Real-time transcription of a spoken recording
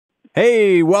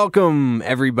Hey, welcome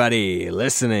everybody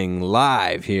listening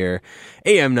live here.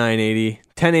 AM 980,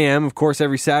 10 a.m. Of course,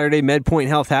 every Saturday, MedPoint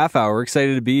Health Half Hour. We're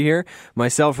excited to be here.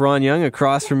 Myself, Ron Young,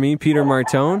 across from me, Peter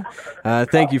Martone.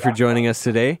 Thank you for joining us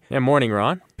today. Yeah, morning,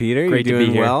 Ron. Peter, Great you to be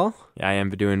doing here. well? Yeah, I am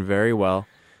doing very well.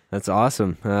 That's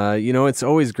awesome. It's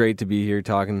always great to be here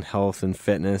talking health and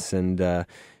fitness, and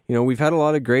we've had a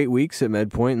lot of great weeks at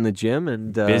MedPoint in the gym,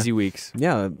 and Busy weeks.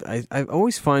 Yeah, I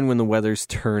always find when the weather's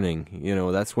turning,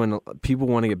 that's when people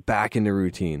want to get back into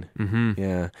routine. Mm-hmm.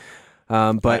 Yeah,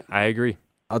 but I agree.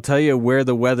 I'll tell you where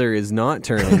the weather is not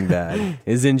turning bad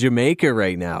is in Jamaica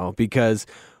right now, because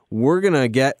we're gonna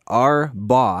get our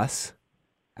boss,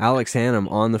 Alex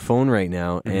Hannum, on the phone right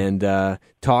now and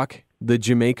talk the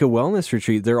Jamaica Wellness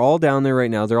Retreat. They're all down there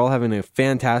right now. They're all having a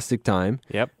fantastic time.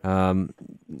 Yep.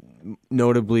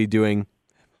 Notably doing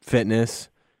fitness,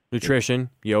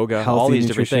 Nutrition, yoga, healthy all these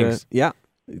nutrition, different things. Yeah,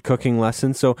 cooking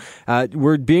lessons. So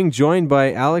we're being joined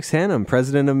by Alex Hannum,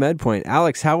 president of MedPoint.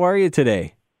 Alex, how are you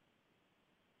today?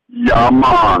 Yeah,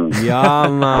 man. Yeah,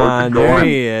 man. There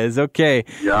he is. Okay.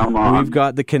 Yeah, man. We've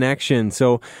got the connection.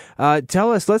 So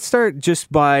tell us, let's start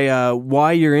just by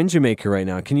why you're in Jamaica right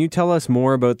now. Can you tell us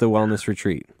more about the Wellness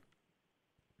Retreat?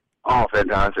 Oh,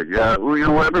 fantastic! Yeah,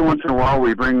 well, every once in a while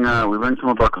we bring some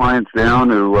of our clients down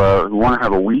who want to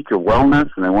have a week of wellness,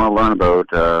 and they want to learn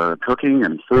about cooking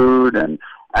and food and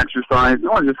exercise. They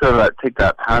want to just take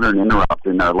that pattern interrupt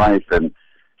in their life and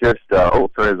just sorry,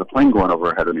 there's a plane going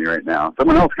over ahead of me right now.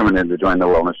 Someone else coming in to join the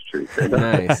wellness retreat.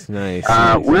 Nice.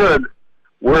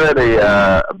 We're at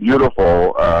a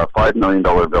beautiful $5 million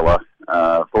villa,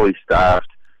 fully staffed.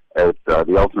 It's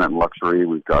the ultimate in luxury.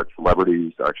 We've got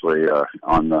celebrities actually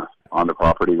on the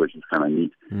property, which is kind of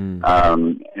neat.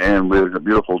 And we have a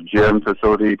beautiful gym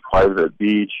facility, private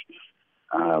beach.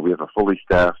 We have a fully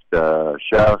staffed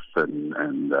chef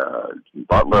and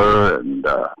butler, and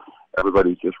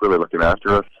everybody's just really looking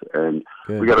after us. And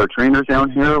Good. We got our trainers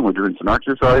down here, and we're doing some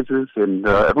exercises, and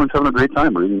everyone's having a great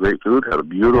time. We're eating great food. Had a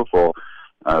beautiful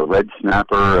red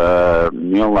snapper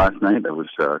meal last night that was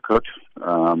cooked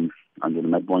under the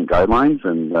MedPoint guidelines,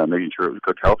 and making sure it was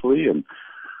cooked healthily, and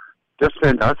just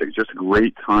fantastic. It's just a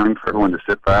great time for everyone to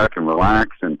sit back and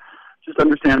relax and just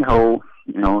understand how,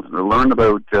 learn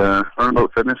about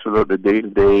fitness without the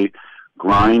day-to-day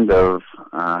grind of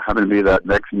having to be at that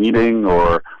next meeting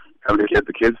or having to get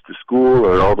the kids to school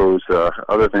or all those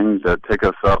other things that take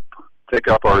up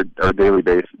our daily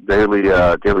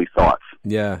thoughts.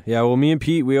 Yeah. Well, me and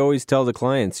Pete, we always tell the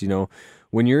clients,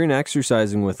 when you're in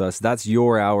exercising with us, that's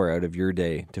your hour out of your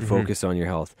day to focus on your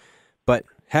health. But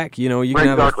heck, you can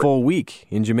have a full week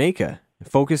in Jamaica.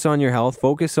 Focus on your health,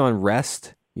 focus on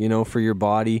rest, for your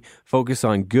body, focus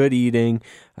on good eating.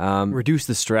 Reduce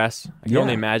the stress. I can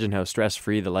only imagine how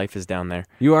stress-free the life is down there.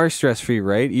 You are stress-free,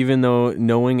 right? Even though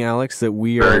knowing, Alex, that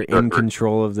we are in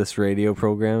control of this radio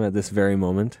program at this very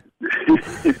moment.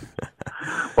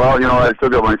 Well, I still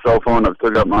got my cell phone. I've still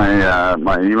got my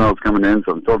emails coming in,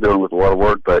 so I'm still dealing with a lot of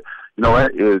work. But you know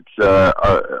what? It's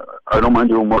I don't mind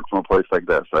doing work from a place like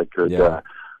this. I could.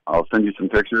 I'll send you some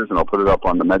pictures, and I'll put it up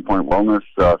on the MedPoint Wellness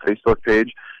Facebook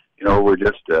page. We're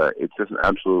just it's just an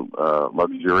absolute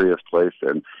luxurious place,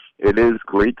 and it is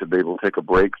great to be able to take a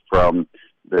break from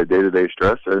the day-to-day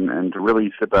stress and to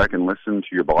really sit back and listen to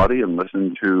your body and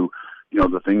listen to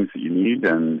the things that you need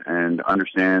and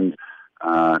understand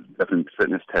different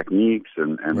fitness techniques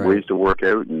and ways to work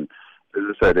out. And as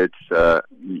I said, it's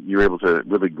you're able to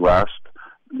really grasp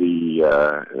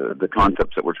the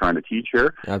concepts that we're trying to teach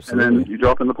here. Absolutely. And then you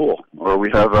drop in the pool, or we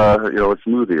have a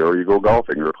smoothie, or you go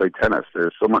golfing, or play tennis.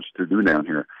 There's so much to do down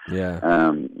here. Yeah. As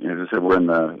I said, we're in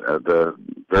the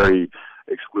very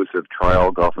exclusive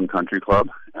Trial Golf and Country Club,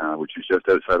 which is just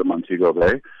outside of Montego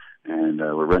Bay, and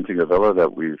we're renting a villa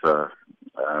that we've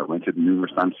rented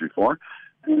numerous times before.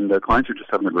 And the clients are just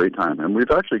having a great time. And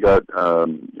we've actually got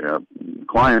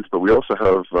clients, but we also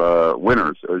have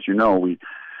winners. As you know, we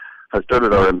have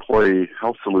started our Employee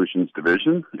Health Solutions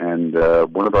division, and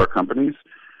one of our companies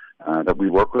that we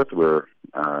work with, we're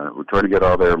trying to get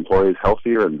all their employees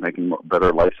healthier and making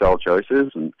better lifestyle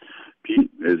choices. And Pete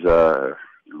is a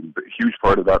huge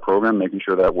part of that program, making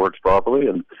sure that works properly.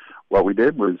 And what we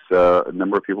did was a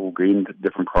number of people gained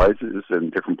different prizes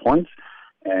and different points.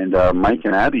 And Mike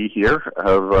and Abby here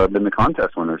have been the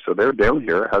contest winners. So they're down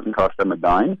here. It hasn't cost them a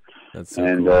dime. That's so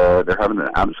and cool. They're having an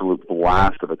absolute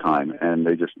blast of a time. And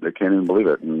they can't even believe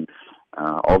it. And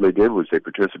all they did was they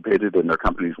participated in their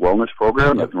company's wellness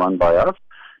program that's run by us.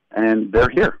 And they're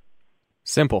here.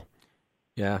 Simple.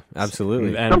 Yeah,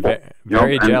 absolutely. And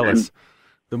very jealous.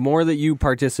 The more that you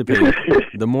participate,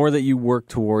 the more that you work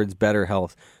towards better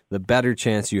health, the better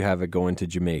chance you have at going to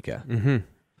Jamaica. Mm-hmm.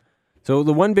 So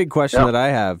the one big question that I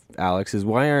have, Alex, is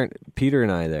why aren't Peter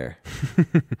and I there?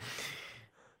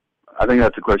 I think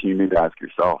that's a question you need to ask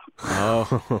yourself.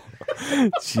 Oh,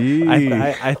 gee.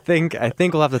 I think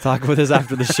we'll have to talk about this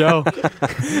after the show.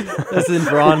 This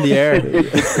isn't on the air.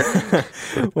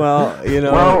 Well, you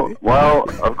know. Well,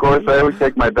 of course, I always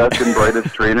take my best and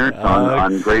brightest trainers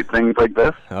on great things like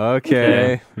this.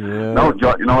 Okay. Yeah. No,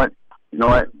 John, you know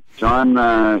what?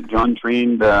 John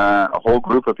trained a whole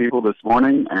group of people this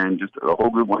morning, and just a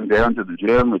whole group went down to the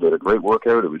gym. We did a great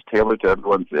workout. It was tailored to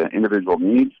everyone's individual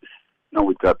needs. You know,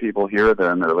 we've got people here that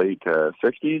are in their late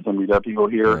 60s, and we've got people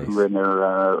here who are in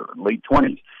their late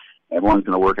 20s. Everyone's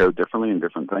going to work out differently in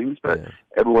different things, but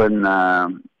everyone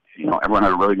had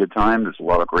a really good time. There's a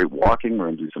lot of great walking. We're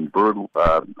going to do some bird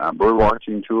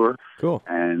watching tour. Cool.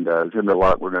 And there's going to be a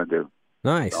lot we're going to do.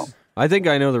 Nice. So. I think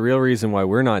I know the real reason why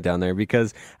we're not down there,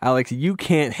 because, Alex, you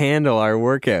can't handle our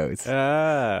workouts.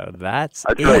 That's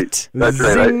right. That's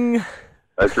Zing. Right.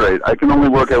 That's right. I can only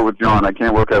work out with John. I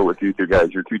can't work out with you two guys.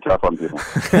 You're too tough on people.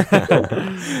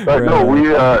 But no, we,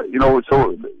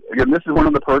 so again, this is one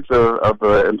of the perks of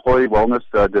the employee wellness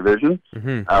division.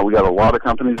 Mm-hmm. We got a lot of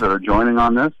companies that are joining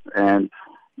on this, and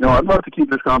I'd love to keep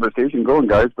this conversation going,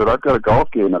 guys. But I've got a golf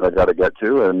game that I got to get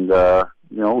to, and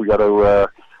we got to.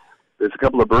 There's a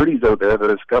couple of birdies out there that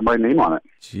has got my name on it.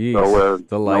 Jeez, so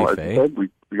the life, as I said, we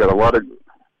got a lot of.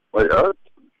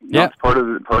 It's part of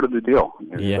the deal.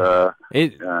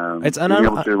 It's being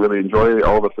able to really enjoy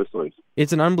all the facilities.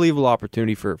 It's an unbelievable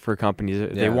opportunity for companies.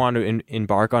 They want to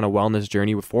embark on a wellness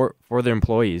journey for their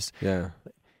employees. Yeah.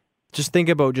 Just think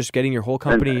about just getting your whole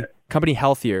company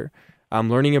healthier,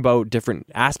 learning about different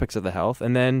aspects of the health,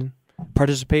 and then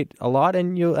participate a lot,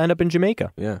 and you'll end up in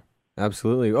Jamaica. Yeah,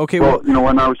 absolutely. Okay. Well,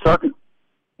 when I was talking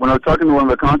to one of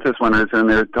the contest winners, and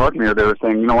they were talking here, they were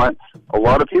saying, you know what, a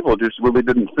lot of people just really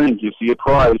didn't think. You see a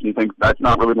prize, and you think that's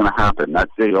not really going to happen. That's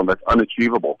that's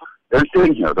unachievable. They're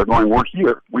sitting here. They're going, we're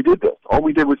here. We did this. All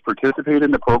we did was participate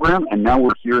in the program, and now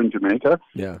we're here in Jamaica.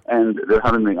 Yeah. And they're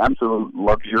having an absolute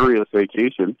luxurious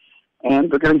vacation,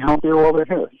 and they're getting healthier while they're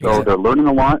here. So they're learning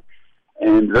a lot.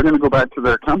 And they're going to go back to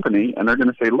their company, and they're going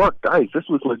to say, look, guys, this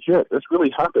was legit. This really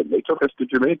happened. They took us to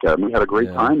Jamaica, and we had a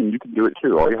great time, and you can do it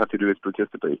too. All you have to do is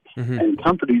participate. Mm-hmm. And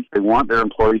companies, they want their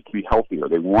employees to be healthier.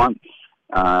 They want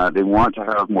to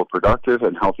have more productive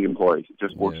and healthy employees. It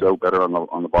just works out better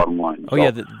on the bottom line.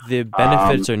 The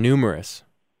benefits are numerous.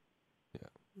 Yeah.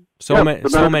 So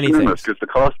many things. Because the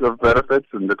cost of benefits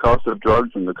and the cost of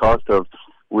drugs and the cost of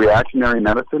reactionary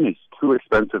medicine is too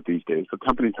expensive these days. So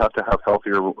companies have to have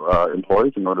healthier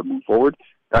employees in order to move forward.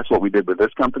 That's what we did with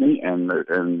this company, and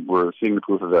we're seeing the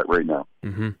proof of that right now.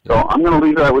 Mm-hmm. So I'm going to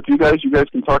leave that with you guys. You guys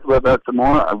can talk about that some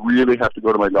more. I really have to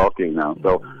go to my golf game now.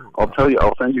 So I'll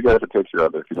send you guys a picture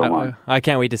of it if you don't mind. I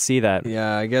can't wait to see that.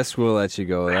 Yeah, I guess we'll let you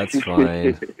go. That's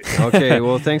fine. Okay,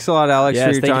 well, thanks a lot, Alex, for your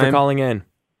time. Yes, thank you for calling in.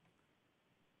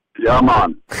 Yeah, I'm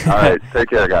on. All right, take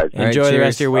care, guys. Enjoy the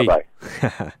rest of your week.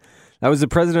 Bye-bye. That was the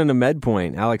president of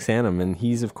MedPoint, Alex Hannum, and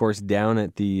he's, of course, down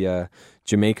at the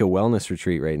Jamaica Wellness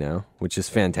Retreat right now, which is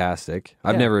fantastic.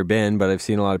 I've never been, but I've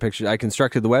seen a lot of pictures. I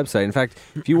constructed the website. In fact,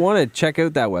 if you want to check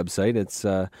out that website, it's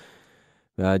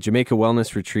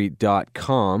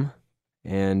JamaicaWellnessRetreat.com,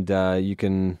 and you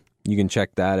can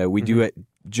check that out. We do it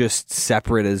just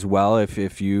separate as well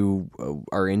if you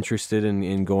are interested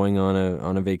in going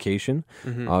on a vacation.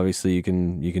 Mm-hmm. Obviously, you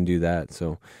can do that.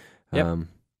 So.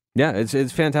 Yeah,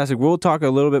 it's fantastic. We'll talk a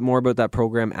little bit more about that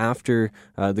program after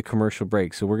the commercial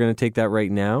break. So we're going to take that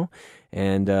right now,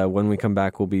 and when we come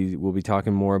back, we'll be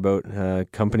talking more about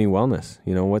company wellness.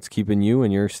 What's keeping you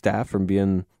and your staff from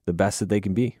being the best that they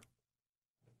can be.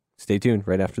 Stay tuned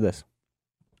right after this.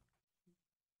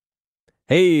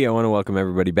 Hey, I want to welcome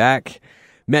everybody back.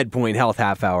 MedPoint Health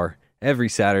Half Hour every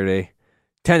Saturday,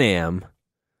 10 a.m.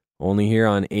 Only here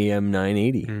on AM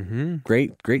 980. Mm-hmm.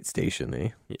 Great station,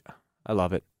 eh? Yeah, I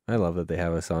love it. I love that they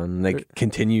have us on. And they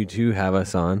continue to have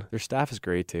us on. Their staff is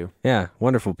great, too. Yeah,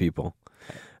 wonderful people.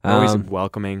 Always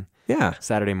welcoming. Yeah.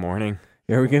 Saturday morning.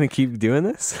 Are we going to keep doing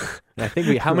this? I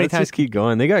think how many times? Just keep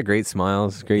going. They got great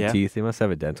smiles, great teeth. They must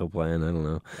have a dental plan. I don't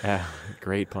know. Yeah,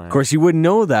 great plan. Of course, you wouldn't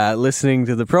know that listening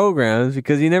to the programs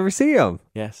because you never see them.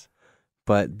 Yes.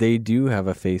 But they do have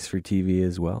a face for TV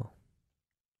as well.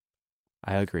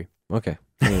 I agree. Okay.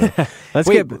 Anyway, let's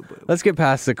get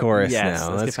past the chorus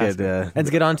now. Let's get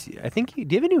on to. I think do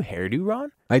you have a new hairdo,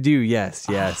 Ron? I do. Yes.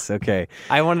 Okay.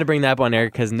 I wanted to bring that up on air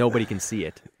because nobody can see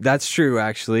it. That's true,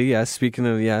 actually. Yes. Speaking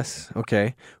of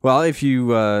okay. Well, if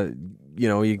you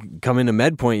you come into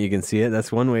MedPoint, you can see it.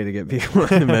 That's one way to get people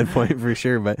into MedPoint for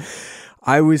sure. But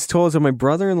I was told, so my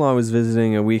brother-in-law was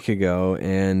visiting a week ago,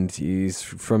 and he's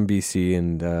from BC,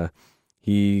 and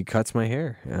he cuts my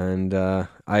hair, and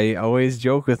I always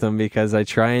joke with him because I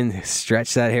try and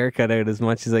stretch that haircut out as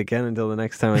much as I can until the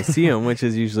next time I see him, which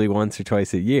is usually once or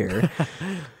twice a year.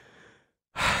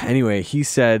 Anyway, he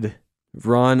said,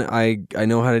 Ron, I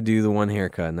know how to do the one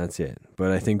haircut, and that's it,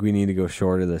 but I think we need to go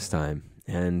shorter this time.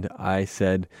 And I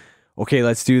said, okay,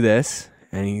 let's do this.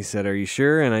 And he said, are you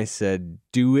sure? And I said,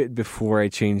 do it before I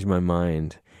change my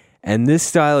mind. And this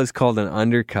style is called an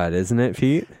undercut, isn't it,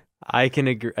 Pete? I can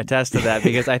attest to that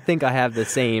because I think I have the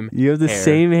same. You have the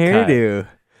same hairdo.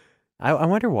 I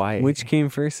wonder why. Which came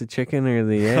first, the chicken or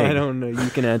the egg? I don't know. You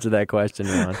can answer that question,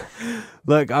 Ron.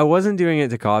 Look, I wasn't doing it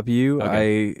to copy you.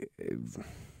 Okay.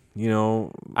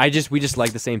 We just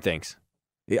like the same things.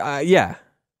 Yeah,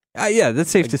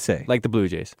 that's safe to say. Like the Blue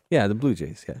Jays. Yeah, the Blue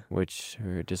Jays, yeah. Which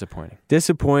are disappointing.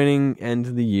 Disappointing end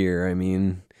of the year. I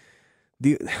mean,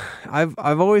 I've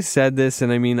always said this,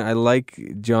 and I mean, I like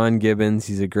John Gibbons.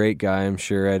 He's a great guy, I'm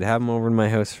sure. I'd have him over to my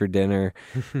house for dinner.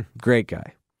 Great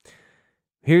guy.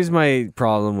 Here's my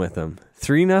problem with him.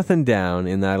 3-0 down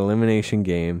in that elimination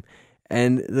game,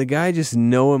 and the guy just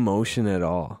no emotion at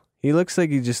all. He looks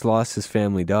like he just lost his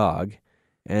family dog,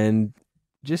 and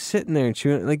just sitting there and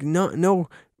chewing, like no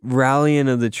rallying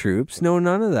of the troops, none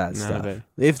of that stuff.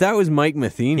 If that was Mike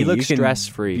Matheny, he looked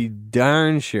stress-free. Be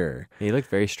darn sure. He looked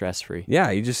very stress-free. Yeah,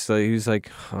 he was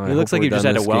like, he looks like he just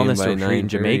had a wellness retreat in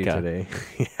Jamaica today.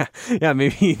 yeah,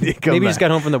 maybe he did maybe he just got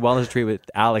home from the wellness retreat with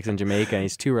Alex in Jamaica and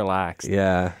he's too relaxed.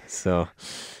 Yeah. So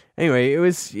anyway, it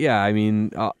was I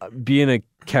mean, being a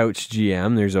couch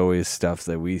GM, there's always stuff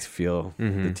that we feel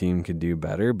the team could do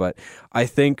better, but I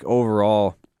think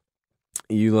overall,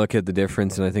 you look at the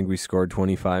difference, and I think we scored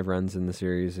 25 runs in the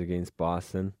series against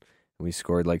Boston. We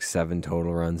scored like 7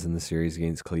 total runs in the series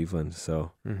against Cleveland.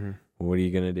 So what are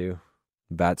you going to do?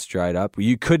 Bats dried up.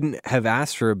 You couldn't have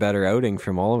asked for a better outing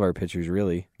from all of our pitchers,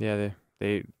 really. Yeah,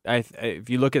 if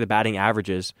you look at the batting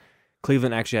averages,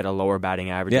 Cleveland actually had a lower batting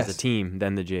average as a team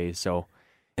than the Jays. So,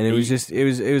 and it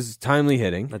was timely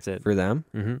hitting. That's it for them.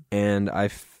 And I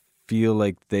feel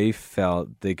like they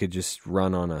felt they could just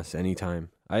run on us anytime.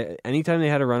 Anytime they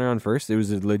had a runner on first, it was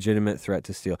a legitimate threat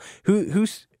to steal.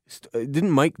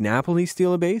 Didn't Mike Napoli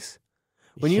steal a base?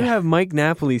 When you have Mike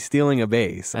Napoli stealing a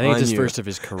base, I think it's his first of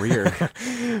his career.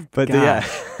 But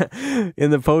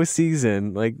in the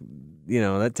postseason,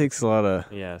 that takes a lot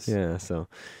of So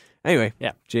anyway,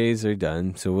 Jays are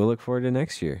done, so we'll look forward to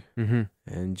next year.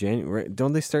 And January,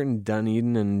 don't they start in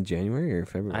Dunedin in January or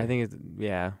February? I think it's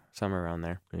somewhere around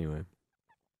there. Anyway,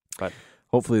 but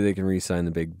hopefully they can re-sign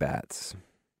the big bats.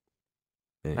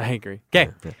 Anyway. I agree.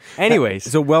 Okay. Yeah. Anyways.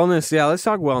 So wellness, let's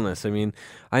talk wellness. I mean,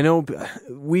 I know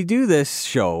we do this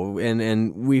show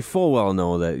and we full well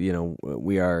know that,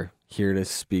 we are here to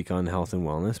speak on health and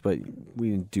wellness, but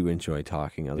we do enjoy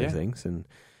talking other things. And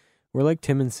we're like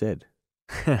Tim and Sid.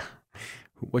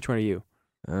 Which one are you?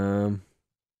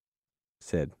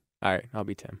 Sid. All right, I'll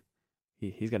be Tim.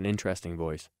 He's got an interesting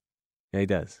voice. Yeah, he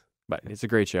does. But it's a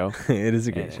great show. It is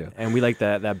a great show. And we like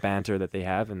that banter that they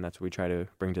have, and that's what we try to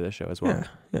bring to this show as well.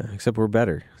 Yeah, except we're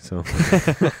better. So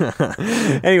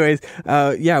anyways,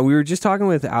 we were just talking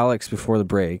with Alex before the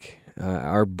break,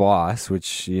 our boss,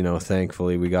 which,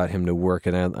 thankfully we got him to work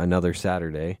another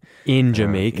Saturday. In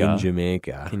Jamaica.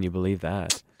 Can you believe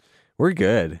that? We're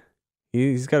good.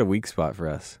 He's got a weak spot for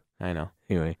us. I know.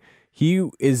 Anyway, he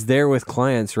is there with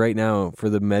clients right now for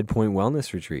the MedPoint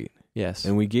Wellness Retreat. Yes.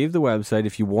 And we gave the website.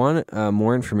 If you want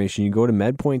more information, you go to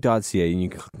medpoint.ca and you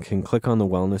can click on the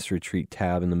Wellness Retreat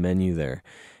tab in the menu there.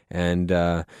 And,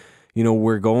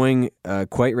 we're going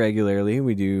quite regularly.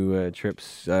 We do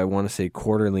trips, I want to say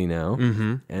quarterly now.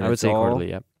 And I would say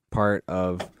quarterly, yep. Part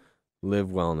of Live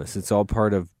Wellness. It's all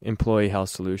part of Employee Health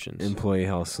Solutions.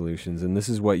 And this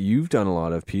is what you've done a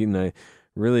lot of, Pete. And I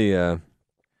really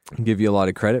give you a lot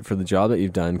of credit for the job that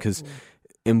you've done because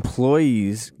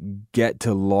employees get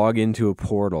to log into a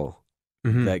portal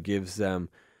that gives them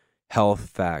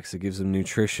health facts, that gives them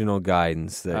nutritional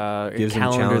guidance, that gives them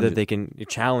calendar that they can.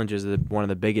 Challenges is one of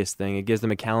the biggest thing. It gives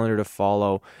them a calendar to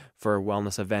follow for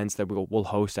wellness events that we'll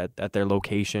host at their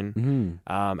location,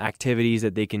 activities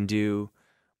that they can do.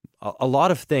 A lot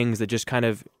of things that just kind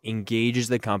of engages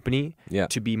the company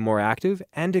to be more active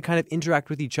and to kind of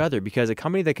interact with each other, because a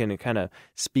company that can kind of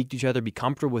speak to each other, be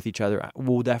comfortable with each other,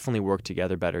 will definitely work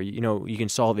together better. You can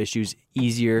solve issues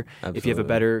easier if you have a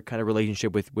better kind of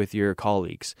relationship with your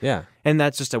colleagues. Yeah. And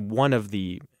that's just one of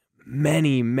the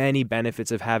many, many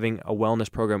benefits of having a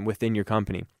wellness program within your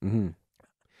company.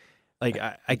 Like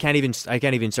I can't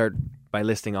even start by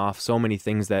listing off so many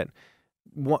things that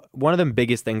one of the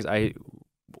biggest things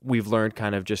we've learned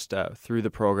kind of just through the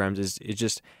programs is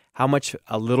just how much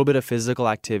a little bit of physical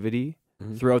activity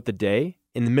throughout the day,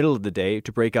 in the middle of the day,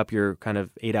 to break up your kind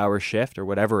of 8-hour shift or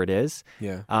whatever it is,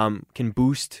 can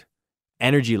boost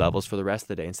energy levels for the rest of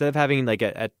the day. Instead of having like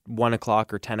at 1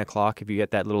 o'clock or 10 o'clock, if you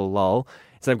get that little lull,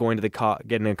 instead of going to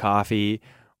getting a coffee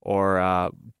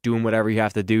or doing whatever you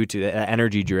have to do to the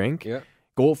energy drink,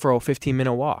 go for a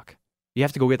 15-minute walk. You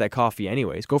have to go get that coffee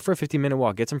anyways. Go for a 15-minute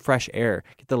walk, get some fresh air,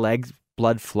 get the legs,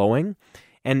 blood flowing.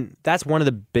 And that's one of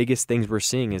the biggest things we're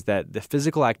seeing is that the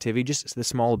physical activity, just the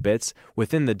small bits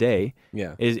within the day,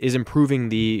 is improving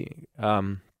the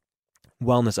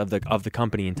wellness of the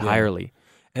company entirely.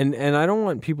 Yeah. And I don't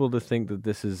want people to think that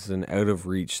this is an out of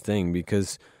reach thing,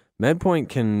 because MedPoint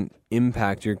can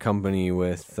impact your company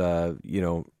with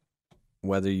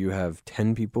whether you have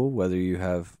 10 people, whether you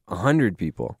have 100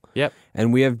 people. Yep.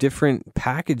 And we have different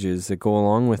packages that go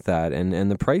along with that, and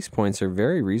the price points are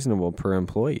very reasonable per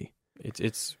employee.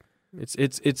 It's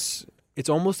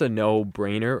almost a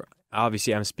no-brainer.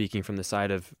 Obviously, I'm speaking from the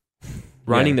side of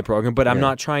running the program, but I'm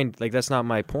not trying, like, that's not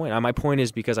my point. My point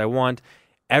is because I want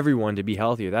everyone to be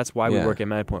healthier. That's why we work at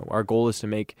MedPoint. Our goal is to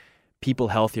make people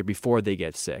healthier before they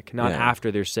get sick, not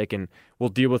after they're sick, and we'll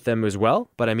deal with them as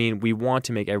well. But I mean, we want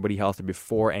to make everybody healthier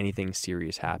before anything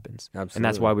serious happens. Absolutely. And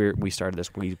that's why we started this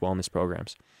wellness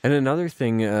programs. And another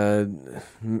thing,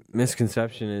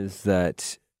 misconception is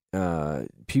that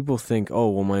people think, oh,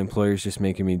 well, my employer's just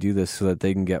making me do this so that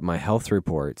they can get my health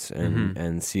reports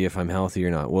and see if I'm healthy or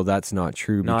not. Well, that's not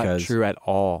true. Not true at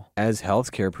all. As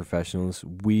healthcare professionals,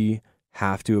 we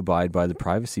have to abide by the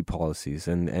privacy policies,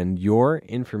 and your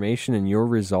information and your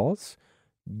results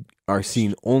are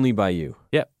seen only by you.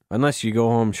 Yep. Unless you go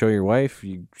home, show your wife,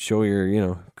 you show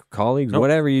your colleagues,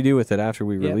 whatever you do with it after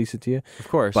we release it to you. Of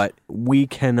course. But we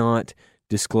cannot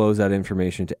disclose that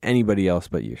information to anybody else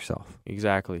but yourself.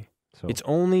 Exactly. So it's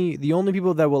the only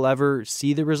people that will ever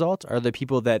see the results are the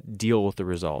people that deal with the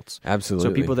results. Absolutely.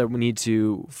 So people that we need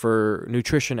to, for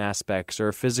nutrition aspects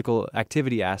or physical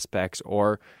activity aspects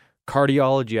or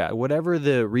cardiology, whatever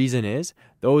the reason is,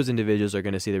 those individuals are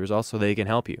going to see the results so they can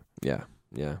help you. Yeah.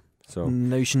 So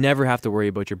no, you should never have to worry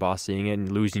about your boss seeing it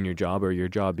and losing your job or your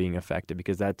job being affected,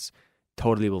 because that's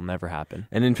totally will never happen.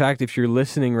 And in fact, if you're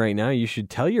listening right now, you should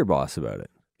tell your boss about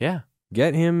it. Yeah.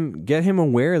 Get him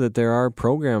aware that there are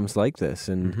programs like this,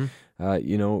 and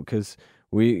because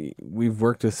we've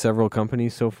worked with several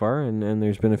companies so far, and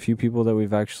there's been a few people that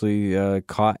we've actually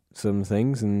caught some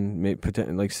things and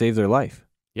save their life.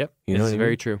 Yep, it's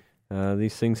very true.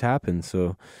 These things happen.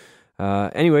 So,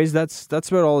 anyways, that's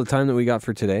about all the time that we got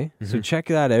for today. So check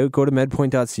that out. Go to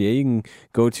medpoint.ca. You can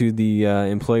go to the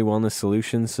Employee Wellness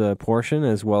Solutions portion,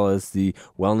 as well as the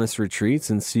wellness retreats,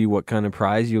 and see what kind of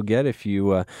prize you'll get if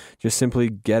you just simply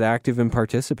get active and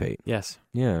participate. Yes.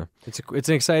 Yeah. It's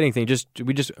an exciting thing.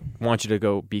 We just want you to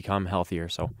go become healthier.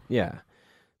 So yeah.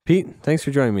 Pete, thanks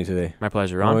for joining me today. My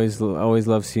pleasure, Ron. Always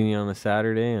love seeing you on a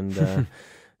Saturday, and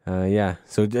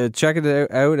so check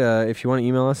it out. If you want to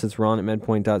email us, it's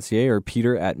ron@medpoint.ca or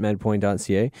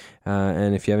peter@medpoint.ca.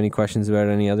 And if you have any questions about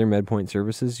any other MedPoint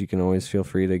services, you can always feel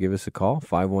free to give us a call,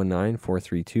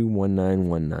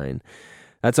 519-432-1919.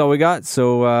 That's all we got.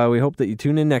 So we hope that you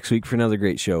tune in next week for another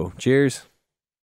great show. Cheers.